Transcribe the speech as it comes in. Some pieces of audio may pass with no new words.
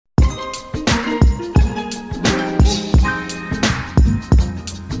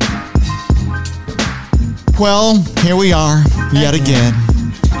Well, here we are yet again.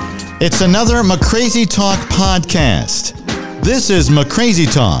 It's another McCrazy Talk podcast. This is McCrazy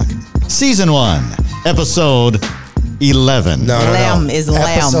Talk, Season 1, Episode 11. No. Is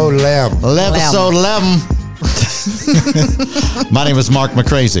lamb. Episode lamb. Episode 11. My name is Mark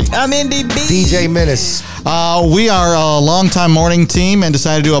McCrazy. I'm Indy B. DJ Menace. We are a longtime morning team and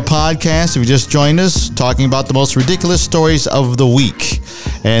decided to do a podcast. If you just joined us, talking about the most ridiculous stories of the week.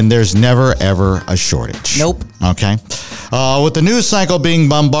 And there's never, ever a shortage. Nope. Okay. With the news cycle being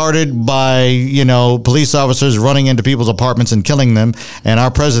bombarded by, police officers running into people's apartments and killing them, and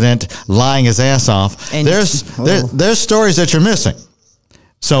our president lying his ass off, And there's stories that you're missing.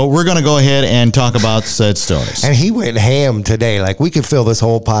 So we're going to go ahead and talk about said stories. And he went ham today. Like, we could fill this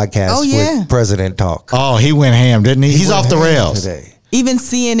whole podcast with president talk. Oh, he went ham, didn't he? He's off the rails today. Even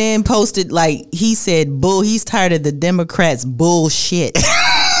CNN posted, he said, he's tired of the Democrats' bullshit.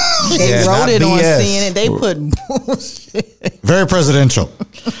 They wrote it on CNN. They put bullshit. Very presidential.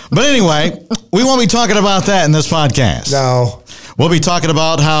 But anyway, we won't be talking about that in this podcast. No. We'll be talking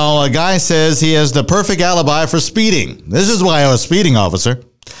about how a guy says he has the perfect alibi for speeding. This is why I was a speeding officer.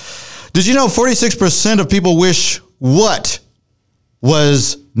 Did you know 46% of people wish what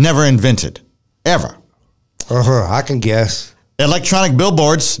was never invented? Ever. I can guess. Electronic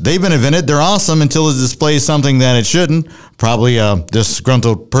billboards, they've been invented. They're awesome until it displays something that it shouldn't. Probably a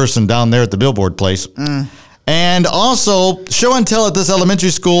disgruntled person down there at the billboard place. And also, show and tell at this elementary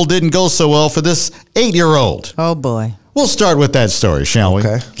school didn't go so well for this 8-year-old. Oh, boy. We'll start with that story, shall we?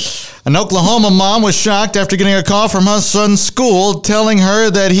 Okay. An Oklahoma mom was shocked after getting a call from her son's school telling her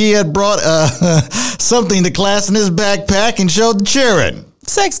that he had brought something to class in his backpack and showed the children.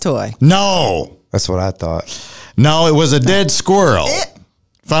 Sex toy. No. That's what I thought. No, it was a dead squirrel.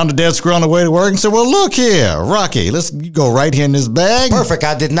 Found a dead squirrel on the way to work and said, well, look here, Rocky, let's go right here in this bag. Perfect.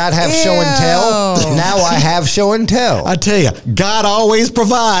 I did not have show and tell. Now I have show and tell. I tell you, God always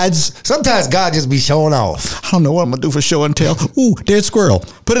provides. Sometimes God just be showing off. I don't know what I'm going to do for show and tell. Ooh, dead squirrel.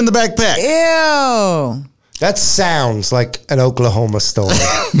 Put it in the backpack. Ew. That sounds like an Oklahoma story.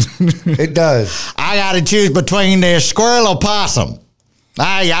 It does. I got to choose between the squirrel or possum.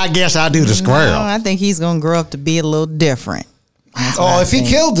 I guess I'll do the squirrel. No, I think he's going to grow up to be a little different. If he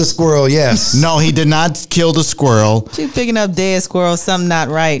killed the squirrel, yes. No, he did not kill the squirrel. You picking up dead squirrels, something not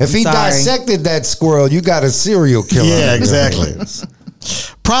right. If he dissected that squirrel, you got a serial killer. Yeah, exactly.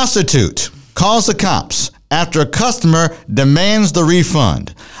 Prostitute calls the cops after a customer demands the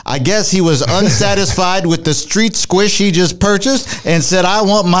refund. I guess he was unsatisfied with the street squish he just purchased and said, I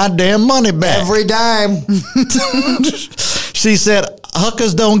want my damn money back. Every dime. She said,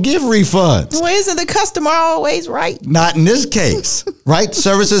 hookers don't give refunds. Well, isn't the customer always right? Not in this case. Right?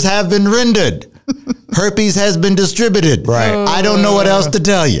 Services have been rendered. Herpes has been distributed. Right. I don't know what else to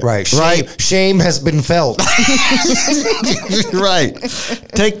tell you. Right. Shame has been felt. Right.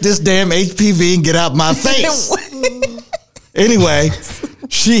 Take this damn HPV and get out my face. Anyway,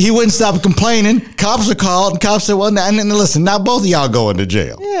 he wouldn't stop complaining. Cops are called. And cops said, well, now listen, now both of y'all going to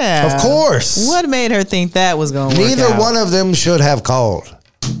jail. Yeah. Of course. What made her think that was going to work Neither out? one of them should have called.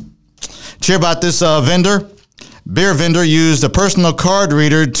 Did you hear about this vendor? Beer vendor used a personal card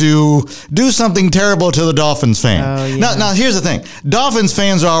reader to do something terrible to the Dolphins fan. Oh, yeah. Now, here's the thing. Dolphins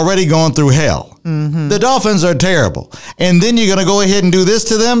fans are already going through hell. Mm-hmm. The Dolphins are terrible. And then you're going to go ahead and do this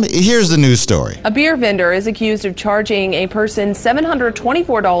to them? Here's the news story. A beer vendor is accused of charging a person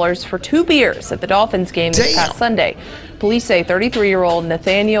 $724 for 2 beers at the Dolphins game this past Sunday. Police say 33-year-old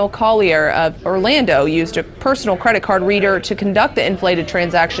Nathaniel Collier of Orlando used a personal credit card reader to conduct the inflated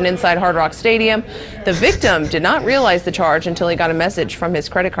transaction inside Hard Rock Stadium. The victim did not realize the charge until he got a message from his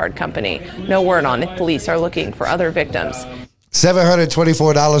credit card company. No word on if police are looking for other victims.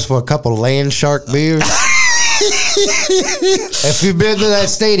 $724 for a couple Land Shark beers. If you've been to that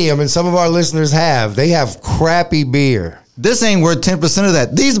stadium, and some of our listeners have, they have crappy beer. This ain't worth 10% of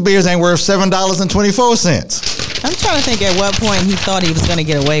that. These beers ain't worth $7.24. I'm trying to think at what point he thought he was going to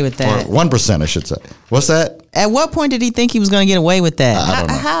get away with that. Or 1%, I should say. What's that? At what point did he think he was going to get away with that? I don't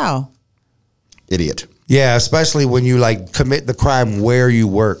know. How? Idiot. Yeah, especially when you commit the crime where you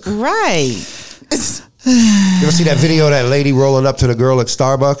work. Right. You ever see that video of that lady rolling up to the girl at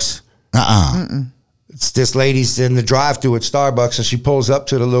Starbucks? It's this lady's in the drive-thru at Starbucks, and she pulls up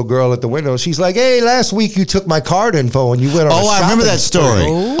to the little girl at the window. She's like, hey, last week you took my card info and you went on a shopping I remember that story.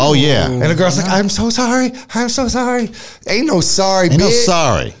 Ooh. Oh, yeah. And the girl's like, I'm so sorry. I'm so sorry. Ain't no sorry, Ain't no bitch.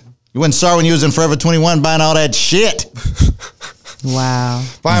 sorry. You wasn't sorry when you was in Forever 21 buying all that shit. Wow.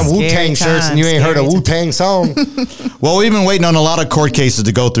 Buying Wu-Tang shirts and you ain't heard a Wu-Tang song. Well, we've been waiting on a lot of court cases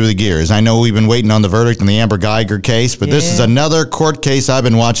to go through the gears. I know we've been waiting on the verdict in the Amber Geiger case, but this is another court case I've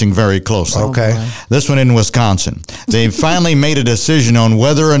been watching very closely. Okay. This one in Wisconsin. They finally made a decision on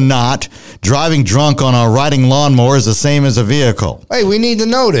whether or not driving drunk on a riding lawnmower is the same as a vehicle. Hey, we need to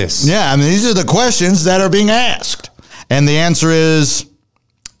know this. Yeah, I mean, these are the questions that are being asked. And the answer is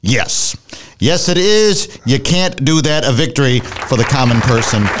yes. Yes, it is. You can't do that. A victory for the common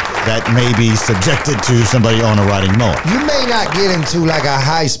person that may be subjected to somebody on a riding mower. You may not get into like a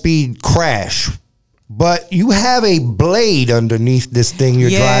high-speed crash, but you have a blade underneath this thing you're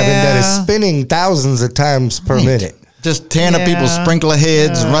driving that is spinning thousands of times per minute. Just tearing up people's sprinkler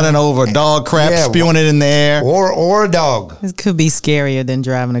heads, running over dog crap, spewing it in the air. Or a dog. It could be scarier than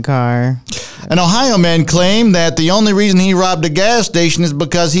driving a car. An Ohio man claimed that the only reason he robbed a gas station is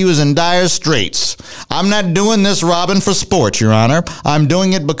because he was in dire straits. I'm not doing this robbing for sport, Your Honor. I'm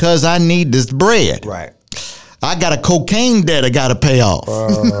doing it because I need this bread. Right. I got a cocaine debt I got to pay off.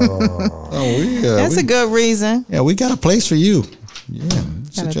 That's a good reason. Yeah, we got a place for you. Yeah,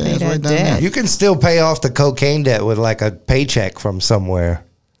 sit your ass right down there. You can still pay off the cocaine debt with like a paycheck from somewhere.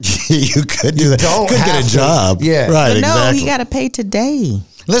 You could do that. Don't could get a job. Yeah. Right, But no, exactly. he got to pay today.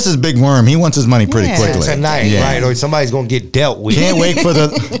 This is Big Worm. He wants his money pretty quickly. Tonight, right? Or somebody's going to get dealt with. Can't wait for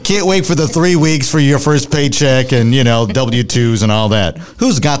the 3 weeks for your first paycheck and, W-2s and all that.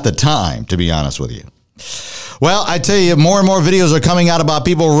 Who's got the time, to be honest with you? Well, I tell you, more and more videos are coming out about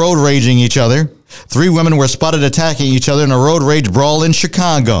people road raging each other. 3 women were spotted attacking each other in a road rage brawl in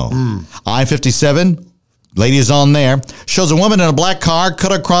Chicago. I-57, ladies on there, shows a woman in a black car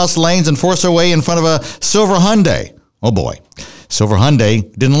cut across lanes and force her way in front of a silver Hyundai. Oh, boy. Silver Hyundai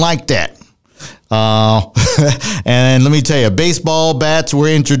didn't like that. And let me tell you, baseball bats were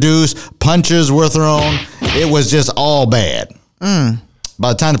introduced, punches were thrown. It was just all bad. By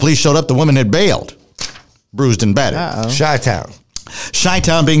the time the police showed up, the woman had bailed, bruised and battered. Chi-Town.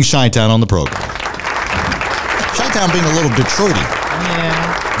 Chi-Town being Chi-Town on the program. Chi-Town being a little Detroity.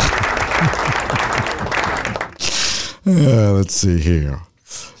 Yeah. Let's see here.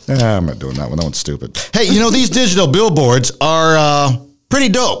 I'm not doing that one. That one's stupid. Hey, these digital billboards are pretty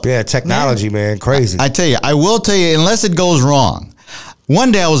dope. Yeah, technology, man. Crazy. I tell you, I will tell you, unless it goes wrong.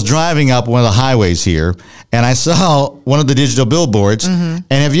 One day I was driving up one of the highways here, and I saw one of the digital billboards. And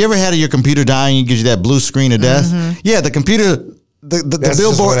have you ever had your computer die and it gives you that blue screen of death? Yeah, the computer, the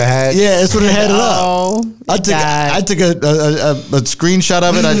billboard. Yeah, that's what it had it up. I took a screenshot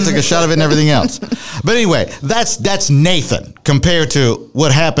of it. I took a shot of it and everything else. But anyway, that's Nathan compared to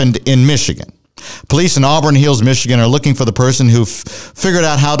what happened in Michigan. Police in Auburn Hills, Michigan are looking for the person who figured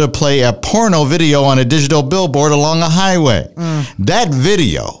out how to play a porno video on a digital billboard along a highway. That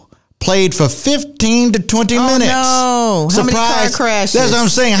video played for 15 to 20 minutes. No. Surprise. How many car crashes? That's what I'm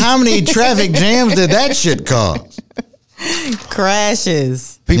saying. How many traffic jams did that shit cause?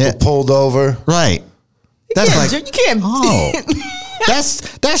 Crashes. People pulled over. Right. That's You can't. oh,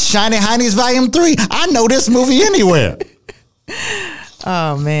 that's Shiny Heinies Volume 3. I know this movie anywhere.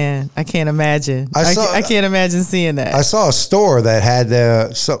 Oh man, I can't imagine. I can't imagine seeing that. I saw a store that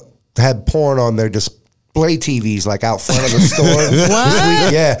had porn on their display TVs, like out front of the store.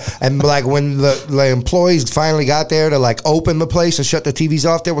 What? Yeah, and like when the employees finally got there to like open the place and shut the TVs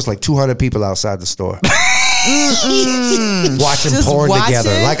off, there was like 200 people outside the store. Watching porn together,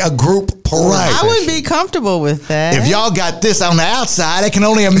 like a group porn. Right. I wouldn't be comfortable with that. If y'all got this on the outside, I can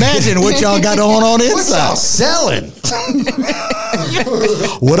only imagine what y'all got on the What y'all inside. selling?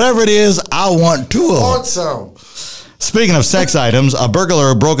 Whatever it is, I want 2 of them. Want some? Speaking of sex items, a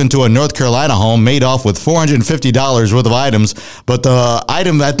burglar broke into a North Carolina home, made off with $450 worth of items. But the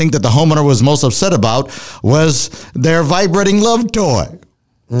item I think that the homeowner was most upset about was their vibrating love toy.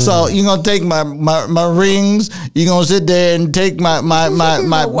 So you're gonna take my rings. You're gonna sit there and take my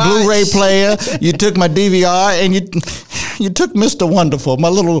Blu-ray player. You took my DVR and you took Mr. Wonderful, my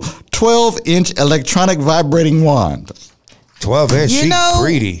little 12-inch electronic vibrating wand. 12-inch. She's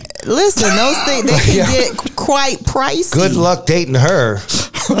greedy. Listen, those things they can get quite pricey. Good luck dating her.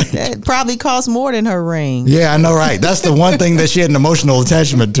 That probably costs more than her ring. Yeah, I know, right? That's the one thing that she had an emotional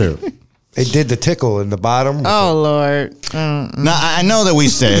attachment to. It did the tickle in the bottom. Oh Lord! Now I know that we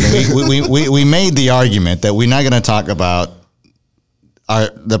said we made the argument that we're not going to talk about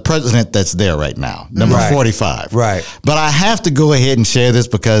the president that's there right now, number 45. Right. But I have to go ahead and share this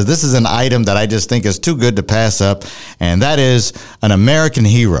because this is an item that I just think is too good to pass up, and that is an American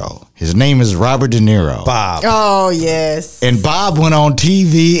hero. His name is Robert De Niro. Bob. Oh yes. And Bob went on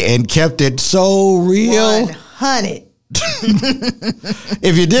TV and kept it so real. 100.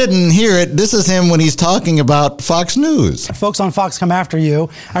 If you didn't hear it, this is him when he's talking about Fox News. Folks on Fox come after you.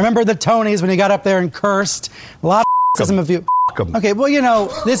 I remember the Tonys when he got up there and cursed. A lot of of you. Okay, well, you know,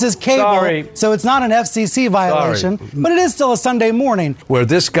 this is cable, so it's not an FCC violation, but it is still a Sunday morning. Where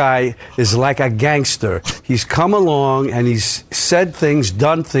this guy is like a gangster. He's come along and he's said things,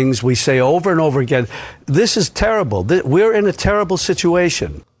 done things we say over and over again. This is terrible. We're in a terrible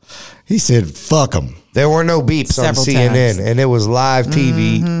situation. He said, fuck him. There were no beeps Several on CNN, times. and it was live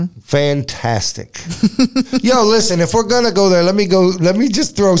TV. Fantastic. Yo, listen, if we're going to go there, let me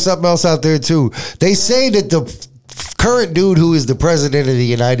just throw something else out there, too. They say that the current dude who is the president of the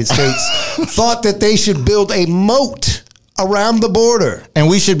United States thought that they should build a moat around the border. And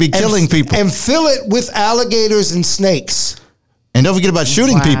we should be killing people. And fill it with alligators and snakes. And don't forget about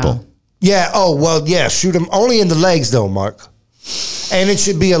shooting people. Yeah, oh, well, yeah, shoot them only in the legs, though, Mark. And it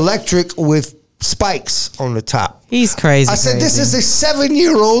should be electric with spikes on the top. He's crazy. I said, this is a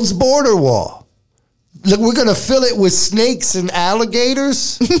 7-year-old's border wall. Look, we're going to fill it with snakes and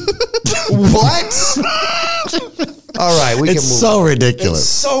alligators? What? All right, we can move. It's so ridiculous. It's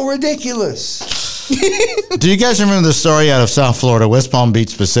so ridiculous. Do you guys remember the story out of South Florida, West Palm Beach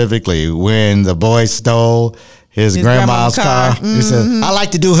specifically, when the boy stole his grandma's car? He said, I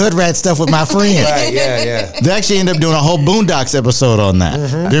like to do hood rat stuff with my friends. Right, yeah. They actually ended up doing a whole Boondocks episode on that.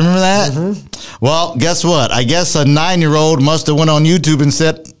 Do you remember that? Well, guess what? I guess a 9-year-old must have went on YouTube and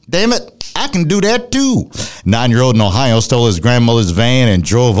said, damn it, I can do that too. 9-year-old in Ohio stole his grandmother's van and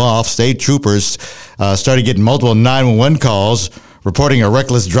drove off. State troopers started getting multiple 911 calls reporting a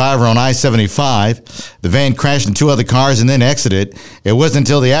reckless driver on I-75. The van crashed into 2 other cars and then exited. It wasn't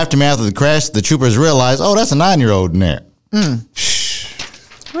until the aftermath of the crash the troopers realized, oh, that's a 9-year-old in there.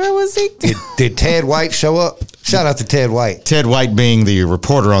 Where was he? Did Ted White show up? Shout out to Ted White. Ted White being the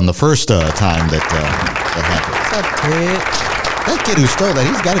reporter on the first time that happened. What's up, Ted? That kid who stole that,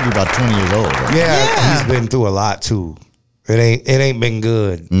 he's got to be about 20 years old. Right? Yeah, he's been through a lot too. It ain't been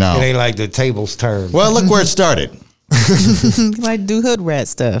good. No. It ain't like the tables turned. Well, look where it started. Like do hood rat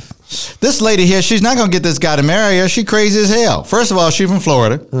stuff. This lady here, she's not going to get this guy to marry her. She crazy as hell. First of all, she's from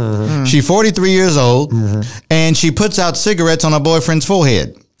Florida. She's 43 years old, and she puts out cigarettes on her boyfriend's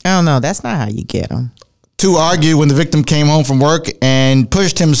forehead. I don't know. That's not how you get them. Two argued when the victim came home from work and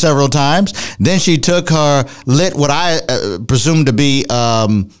pushed him several times. Then she took her lit, what I presume to be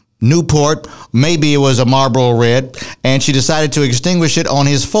Newport, maybe it was a Marlboro Red, and she decided to extinguish it on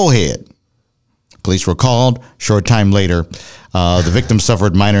his forehead. Police were called. Short time later, the victim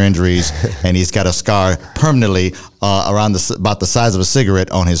suffered minor injuries, and he's got a scar permanently around about the size of a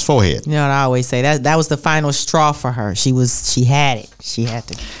cigarette on his forehead. You know what I always say? That was the final straw for her. She had it. She had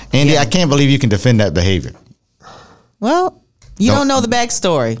to. Andy, I can't believe you can defend that behavior. Well, you don't know the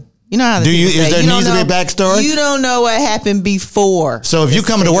backstory. You know how the people say. Is there needs to be a backstory? You don't know what happened before. So if you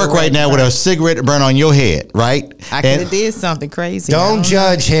come to work right now with a cigarette burn on your head, right? I could have did something crazy. Don't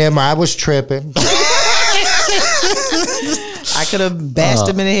judge him. I was tripping. I could have bashed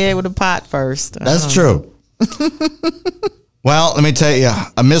him in the head with a pot first. That's true. Well, let me tell you,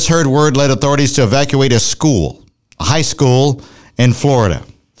 a misheard word led authorities to evacuate a high school in Florida.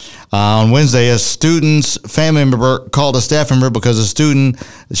 On Wednesday, a student's family member called a staff member because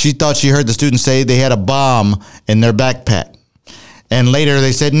she thought she heard the student say they had a bomb in their backpack. And later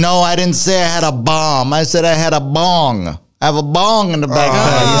they said, no, I didn't say I had a bomb. I said I had a bong. I have a bong in the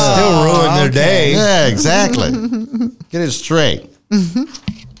backpack. You still ruined their day. Yeah, exactly. Get it straight.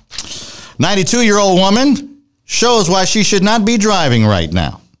 92-year-old woman shows why she should not be driving right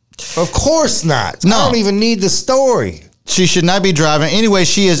now. Of course not. No. I don't even need the story. She should not be driving. Anyway,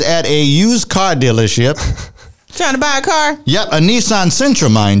 she is at a used car dealership. Trying to buy a car? Yep, a Nissan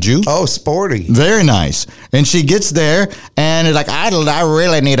Sentra, mind you. Oh, sporty. Very nice. And she gets there, and it's like, I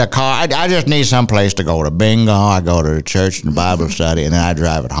really need a car. I just need some place to go to bingo. I go to the church and Bible study, and then I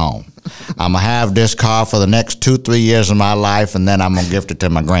drive it home. I'm going to have this car for the next 2-3 years of my life, and then I'm going to gift it to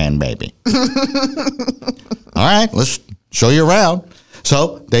my grandbaby. All right, let's show you around.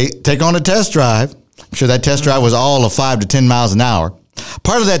 So they take on a test drive. I'm sure that test drive was all of 5 to 10 miles an hour.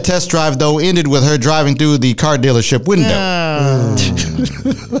 Part of that test drive, though, ended with her driving through the car dealership window.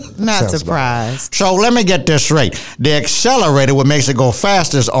 Not surprised. So let me get this straight. The accelerator, what makes it go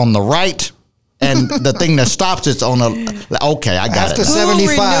fast, is on the right, and the thing that stops it's on the... Okay, I got After it.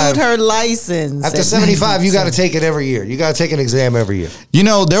 75, Who renewed her license? After 75, you got to take it every year. You got to take an exam every year. You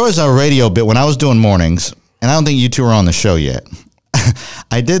know, there was a radio bit when I was doing mornings, and I don't think you two were on the show yet.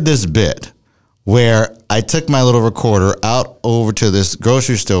 I did this bit where I took my little recorder out over to this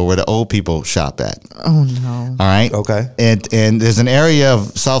grocery store where the old people shop at. Oh, no. All right. Okay. And there's an area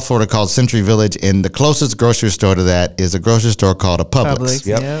of South Florida called Century Village, and the closest grocery store to that is a grocery store called a Publix.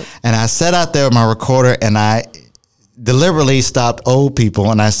 Yep. And I sat out there with my recorder, and I deliberately stopped old people,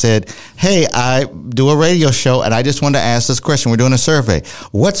 and I said, hey, I do a radio show, and I just wanted to ask this question. We're doing a survey.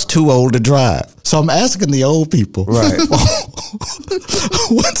 What's too old to drive? So I'm asking the old people. Right.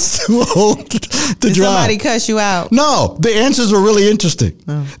 What's too old to drive? Did somebody cuss you out? No, the answers were really interesting.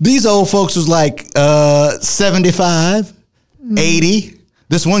 These old folks was like 75, 80.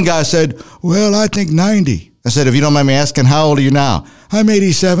 This one guy said, well, I think 90. I said, if you don't mind me asking, how old are you now? I'm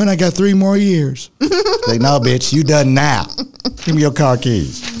 87. I got 3 more years. Like, no, bitch, you done now. Give me your car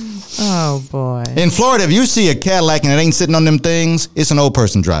keys. Oh, boy. In Florida, if you see a Cadillac and it ain't sitting on them things, it's an old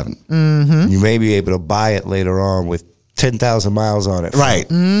person driving. You may be able to buy it later on with 10,000 miles on it. Right.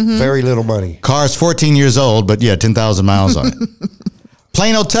 Very little money. Car's 14 years old, but yeah, 10,000 miles on it.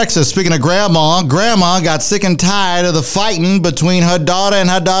 Plano, Texas, speaking of grandma got sick and tired of the fighting between her daughter and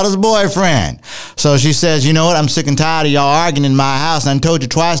her daughter's boyfriend. So she says, you know what, I'm sick and tired of y'all arguing in my house, and I told you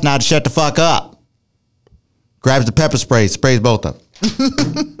twice now to shut the fuck up. Grabs the pepper spray, sprays both of them.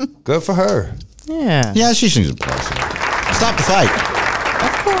 Good for her. Yeah. Yeah, she seems impressive. Stop the fight.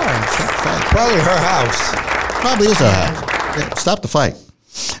 Of course. Probably her house. Probably is her house. Yeah, stop the fight.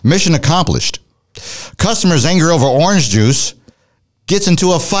 Mission accomplished. Customers anger over orange juice. Gets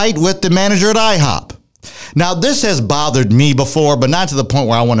into a fight with the manager at IHOP. Now, this has bothered me before, but not to the point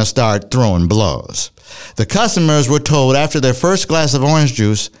where I want to start throwing blows. The customers were told after their first glass of orange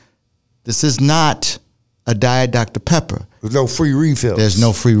juice, this is not a Diet Dr. Pepper. There's no free refills. There's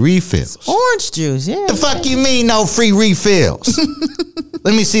no free refills. Orange juice, yeah. The fuck you mean no free refills?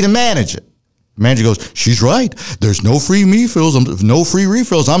 Let me see the manager. The manager goes, she's right. There's no free refills. No free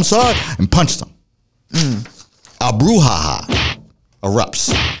refills. I'm sorry. And punched them. A brouhaha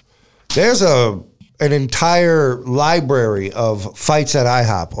erupts. There's an entire library of fights at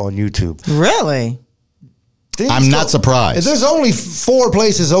IHOP on YouTube. Really? I'm not surprised. There's only 4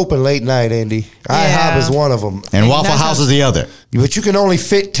 places open late night, Indy. Yeah. IHOP is one of them. And Waffle House is the other. But you can only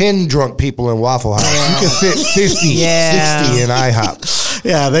fit 10 drunk people in Waffle House. You can fit 50, 60 in IHOP.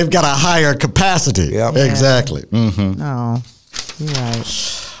 Yeah, they've got a higher capacity. Yep. Exactly. Oh, you're right.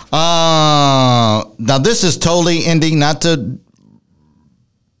 Now, this is totally Indy, not to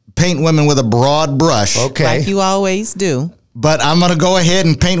paint women with a broad brush. Okay. Like you always do. But I'm going to go ahead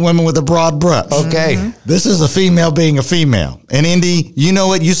and paint women with a broad brush. Okay. This is a female being a female. And Indy, you know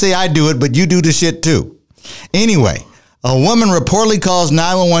what? You say I do it, but you do the shit too. Anyway, a woman reportedly calls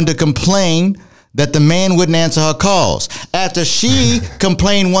 911 to complain that the man wouldn't answer her calls after she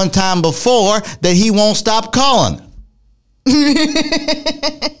complained one time before that he won't stop calling.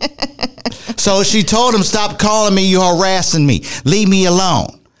 So she told him, stop calling me, you're harassing me. Leave me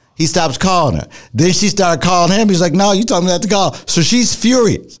alone. He stops calling her. Then she started calling him. He's like, no, you told me not to call. So she's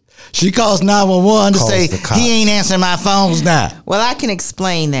furious. She calls 911 to say, he ain't answering my phones now. Well, I can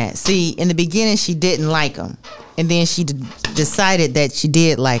explain that. See, in the beginning, she didn't like him. And then she decided that she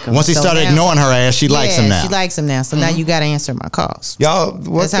did like him. Once he started ignoring her ass, she likes him now. She likes him now. So now you got to answer my calls. Y'all,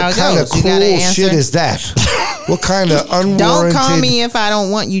 what That's how it kind of goes. You gotta cruel answer. shit is that? What kind of unwarranted... Don't call me if I don't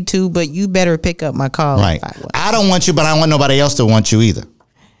want you to, but you better pick up my call. Right. I don't want you, but I don't want nobody else to want you either.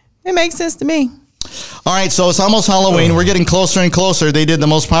 It makes sense to me. All right, so it's almost Halloween. We're getting closer and closer. They did the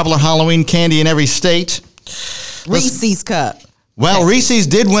most popular Halloween candy in every state. Reese's Cup. Well, Reese's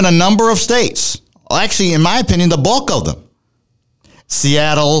did win a number of states. Actually, in my opinion, the bulk of them.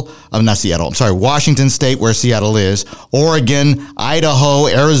 Washington State, where Seattle is, Oregon, Idaho,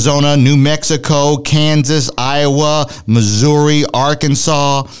 Arizona, New Mexico, Kansas, Iowa, Missouri,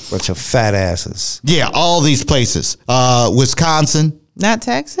 Arkansas. Bunch of fat asses. Yeah, all these places. Wisconsin. Not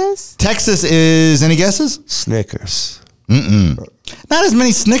Texas? Texas is, any guesses? Snickers. Not as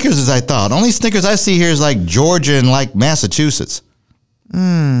many Snickers as I thought. Only Snickers I see here is like Georgia and like Massachusetts.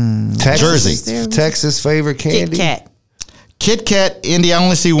 Jersey. Texas favorite candy? Kit Kat. Kit Kat, Indy, I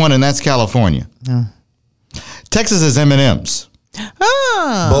only see one, and that's California. Texas is M&M's.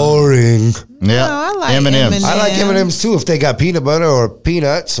 Oh. Boring. Yeah, I like M&M's. I like M&M's too if they got peanut butter or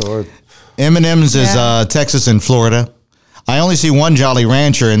peanuts or... M&M's is Texas and Florida. I only see one Jolly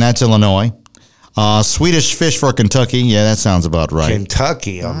Rancher, and that's Illinois. Swedish Fish for Kentucky. Yeah, that sounds about right.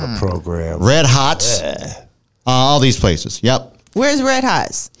 Kentucky on the program. Red Hots. All these places. Yep. Where's Red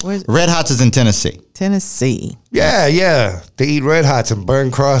Hots? Red Hots is in Tennessee. Tennessee. Yeah. They eat Red Hots and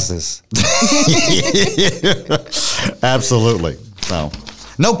burn crosses. Absolutely. So,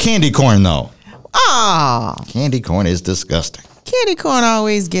 no candy corn, though. Oh. Candy corn is disgusting. candy corn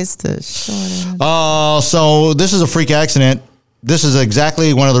always gets the short end? Oh, so this is a freak accident. This is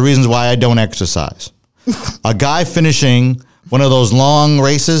exactly one of the reasons why I don't exercise. A guy finishing one of those long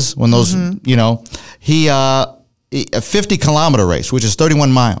races, when those, he a 50-kilometer race, which is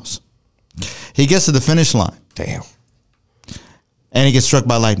 31 miles. He gets to the finish line. Damn. And he gets struck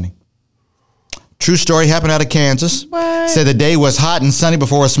by lightning. True story, happened out of Kansas. What? Said the day was hot and sunny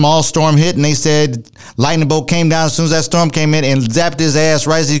before a small storm hit, and they said lightning bolt came down as soon as that storm came in and zapped his ass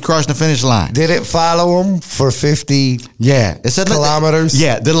right as he crossed the finish line. Did it follow him for 50 it said, kilometers?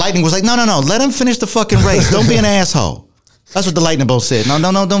 The lightning was like, no, let him finish the fucking race. Don't be an asshole. That's what the lightning bolt said. No,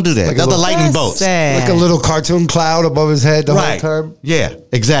 don't do that. Like That's the lightning bolts. Sad. Like a little cartoon cloud above his head the whole time? Yeah,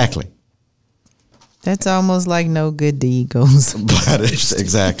 exactly. That's almost like no good deed goes. But it's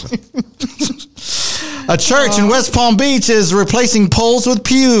exactly. A church in West Palm Beach is replacing poles with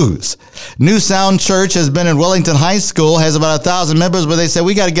pews. New Sound Church has been in Wellington High School, has about 1,000 members, but they said,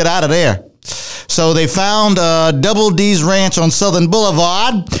 we got to get out of there. So they found Double D's Ranch on Southern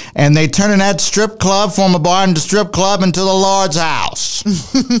Boulevard, and they turning that strip club from a bar into strip club into the Lord's house.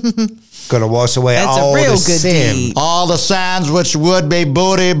 Gonna wash away That's all a real the good sin. deed. All the signs which would be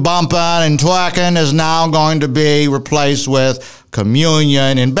booty bumping and twerking is now going to be replaced with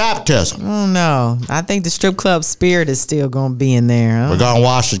communion and baptism. Oh no, I think the strip club spirit is still gonna be in there. We're going to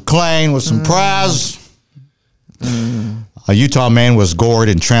wash it clean with some prayers. A Utah man was gored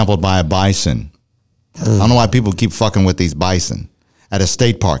and trampled by a bison. I don't know why people keep fucking with these bison at a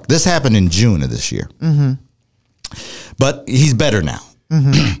state park. This happened in June of this year. But he's better now.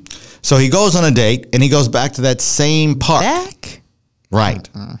 So he goes on a date and he goes back to that same park. Back? Right.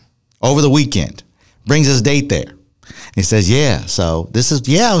 Over the weekend. Brings his date there. He says, I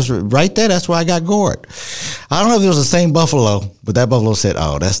was right there. That's where I got gored. I don't know if it was the same buffalo, but that buffalo said,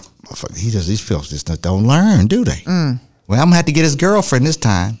 these folks just don't learn, do they? Well, I'm going to have to get his girlfriend this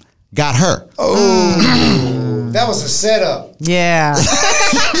time. Got her. Oh, that was a setup. Yeah.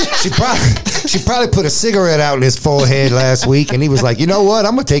 She probably put a cigarette out in his forehead last week, and he was like, you know what?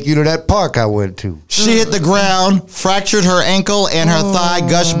 I'm going to take you to that park I went to. She hit the ground, fractured her ankle, and her thigh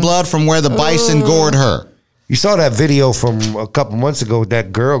gushed blood from where the bison gored her. You saw that video from a couple months ago.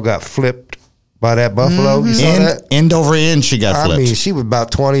 That girl got flipped by that buffalo. You saw that? End over end, she got flipped. I mean, she was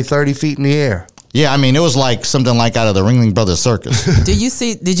about 20, 30 feet in the air. Yeah, I mean, it was like something like out of the Ringling Brothers Circus. Did you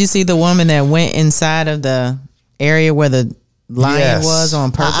see the woman that went inside of the area where the lion was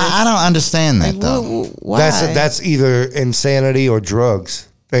on purpose? I don't understand that, though. Why? That's either insanity or drugs.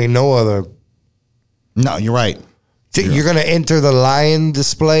 There ain't no other. No, you're right. You're going to enter the lion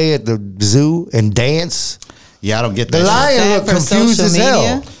display at the zoo and dance? Yeah, I don't get that. The lion looked confused as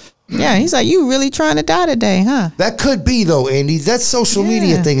hell. Yeah, he's like, you really trying to die today, huh? That could be, though, Andy. That social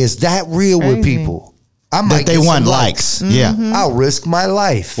media thing is that real with people. I might they want likes. Yeah. I'll risk my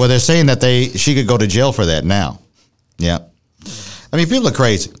life. Well, they're saying that she could go to jail for that now. Yeah. I mean, people are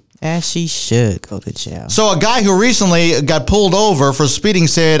crazy. As she should go to jail. So a guy who recently got pulled over for speeding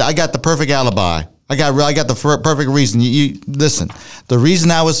said, I got the perfect alibi. I got the perfect reason. You listen, the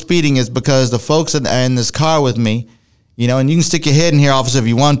reason I was speeding is because the folks in this car with me, and you can stick your head in here, officer, if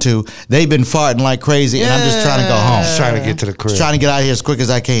you want to. They've been farting like crazy, and I'm just trying to go home. Just trying to get to the crib. Just trying to get out of here as quick as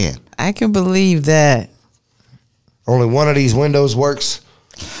I can. I can believe that. Only one of these windows works.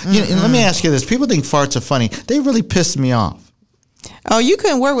 Let me ask you this. People think farts are funny. They really pissed me off. Oh, you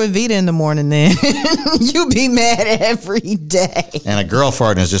couldn't work with Vita in the morning then. You be mad every day. And a girl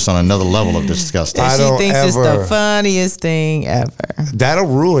farting is just on another level of disgusting. She thinks it's the funniest thing ever. That'll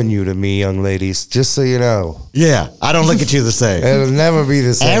ruin you to me, young ladies, just so you know. Yeah, I don't look at you the same. It'll never be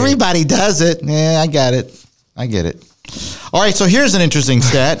the same. Everybody does it. Yeah, I got it. I get it. All right, so here's an interesting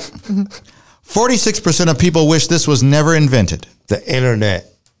stat. 46% of people wish this was never invented. The internet.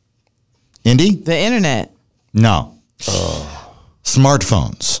 Indy? The internet. No.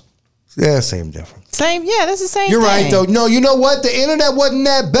 Smartphones. Yeah, same difference. Same, yeah, that's the same You're thing. right, though. No, you know what? The internet wasn't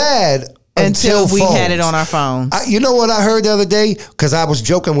that bad until we phones. had it on our phones. You know what I heard the other day? Because I was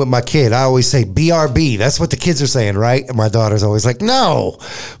joking with my kid. I always say BRB. That's what the kids are saying, right? And my daughter's always like, no.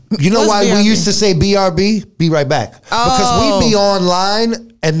 You know why BRB? We used to say BRB? Be right back. Because we'd be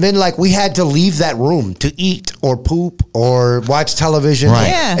online, and then we had to leave that room to eat or poop or watch television. Right.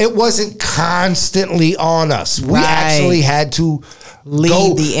 Yeah. It wasn't constantly on us. We actually had to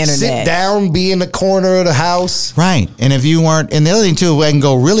leave the internet. Sit down, be in the corner of the house. Right. And if you weren't, and the other thing too, I can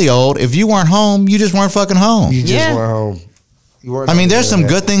go really old, if you weren't home, you just weren't fucking home. You just weren't home. You weren't. I mean, there's some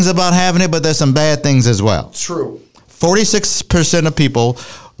good things about having it, but there's some bad things as well. True. 46% of people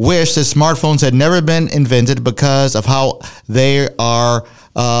wish that smartphones had never been invented because of how they are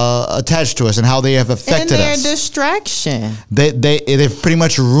attached to us and how they have affected and their us. Distraction. They've pretty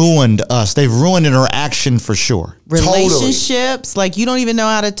much ruined us. They've ruined interaction for sure. Relationships, like you don't even know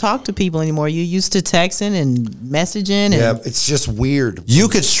how to talk to people anymore. You used to texting and messaging. Yeah, it's just weird. You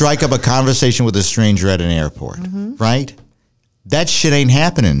could strike up a conversation with a stranger at an airport, right? That shit ain't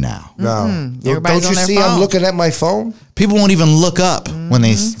happening now. No. Everybody's Don't you on their see phone. I'm looking at my phone? People won't even look up when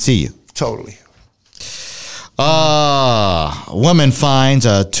they see you. Totally. Woman finds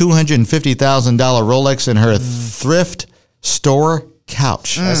a $250,000 Rolex in her thrift store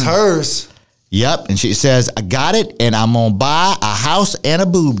couch. That's hers. Yep, and she says, I got it, and I'm going to buy a house and a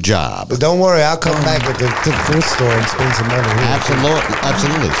boob job. But don't worry, I'll come back to the thrift store and spend some money here.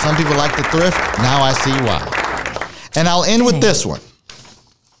 Absolutely. Some people like to thrift. Now I see why. And I'll end with this one.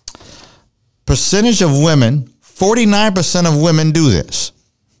 Percentage of women, 49% of women do this.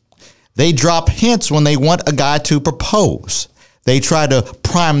 They drop hints when they want a guy to propose. They try to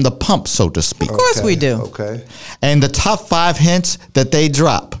prime the pump, so to speak. Of course we do. Okay. And the top 5 hints that they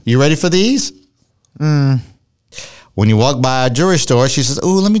drop. You ready for these? When you walk by a jewelry store, she says,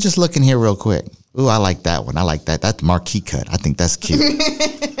 ooh, let me just look in here real quick. Ooh, I like that one. I like that. That's marquee cut. I think that's cute.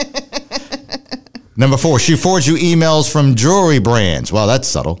 Number 4, she forwards you emails from jewelry brands. Well, that's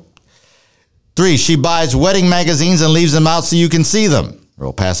subtle. 3, she buys wedding magazines and leaves them out so you can see them.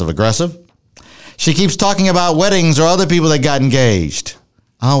 Real passive aggressive. She keeps talking about weddings or other people that got engaged.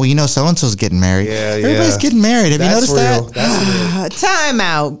 Oh, well, you know, so-and-so's getting married. Yeah. Everybody's getting married. Have you noticed that? That's real. Time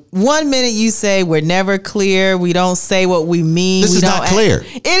out. 1 minute you say we're never clear. We don't say what we mean. This is not clear.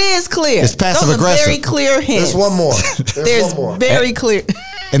 It is clear. It's passive Those are aggressive. very clear hints. There's one more. There's one more. very clear.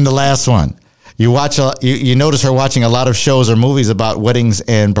 And the last one. You notice her watching a lot of shows or movies about weddings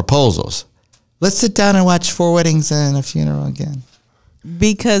and proposals. Let's sit down and watch 4 weddings and a funeral again.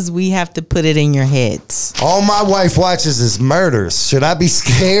 Because we have to put it in your heads. All my wife watches is murders. Should I be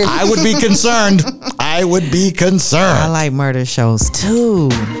scared? I would be concerned. I like murder shows too.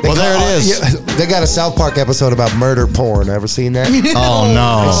 Well, there it is. They got a South Park episode about murder porn. Ever seen that? Oh,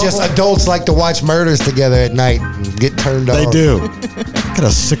 no. It's just adults like to watch murders together at night and get turned on. They do. What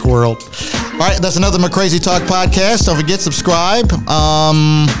a sick world. All right, that's another McCrazy Talk podcast. Don't forget, subscribe.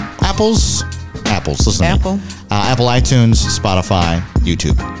 Apples. Listen to me. Apple, iTunes, Spotify,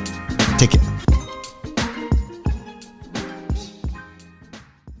 YouTube. Take it.